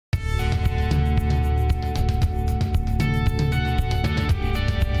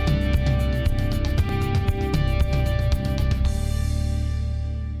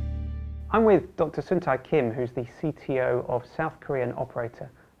I'm with Dr. Suntae Kim, who's the CTO of South Korean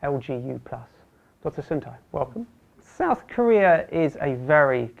operator LG Uplus. Dr. Suntae, welcome. South Korea is a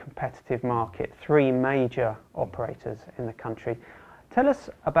very competitive market, 3 major operators in the country. Tell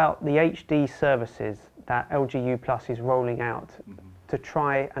us about the HD services that LG Uplus is rolling out to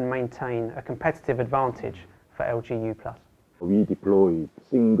try and maintain a competitive advantage for LG Uplus. We deployed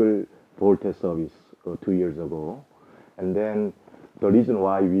single voltage service 2 years ago, and then the reason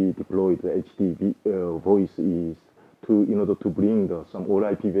why we deployed the HD voice is in order to bring some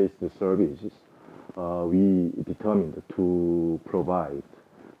OIP-based services. We determined to provide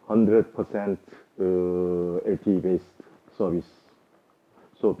 100% LTE-based service.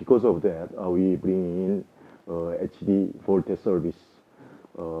 So because of that, we bring in HD voltage service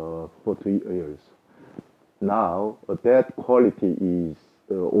for 2 years. Now that quality is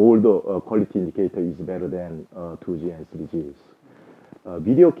all the quality indicator is better than 2G and 3Gs.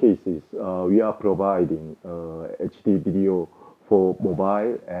 Video cases, we are providing HD video for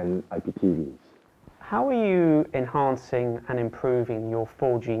mobile and IPTVs. How are you enhancing and improving your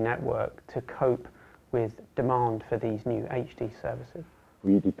 4G network to cope with demand for these new HD services?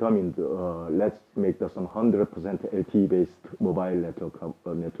 We determined let's make some 100% LTE-based mobile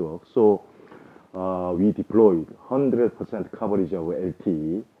network. So we deployed 100% coverage of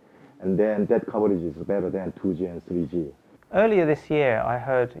LTE, and then that coverage is better than 2G and 3G. Earlier this year, I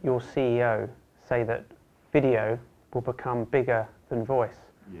heard your CEO say that video will become bigger than voice.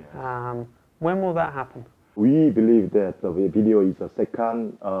 Yes. When will that happen? We believe that video is a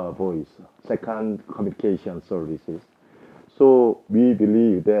second voice, second communication services. So we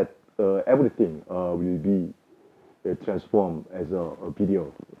believe that everything will be transformed as a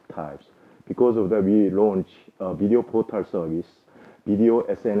video types. Because of that, we launch a video portal service, video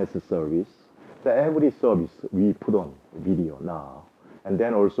SNS service. So every service we put on video now, and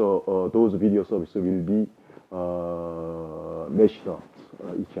then also those video services will be meshed up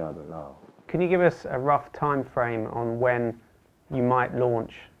each other now. Can you give us a rough time frame on when you might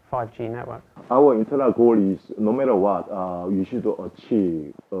launch 5G network? Our internal goal is, no matter what, we should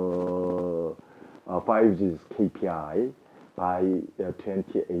achieve 5G's KPI by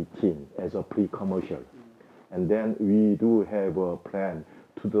 2018 as a pre-commercial. And then we do have a plan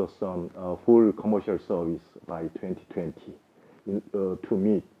to do some full commercial service by 2020 to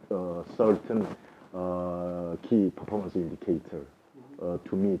meet certain key performance indicator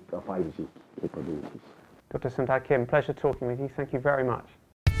to meet 5G capabilities. Dr. Suntae Kim, pleasure talking with you. Thank you very much.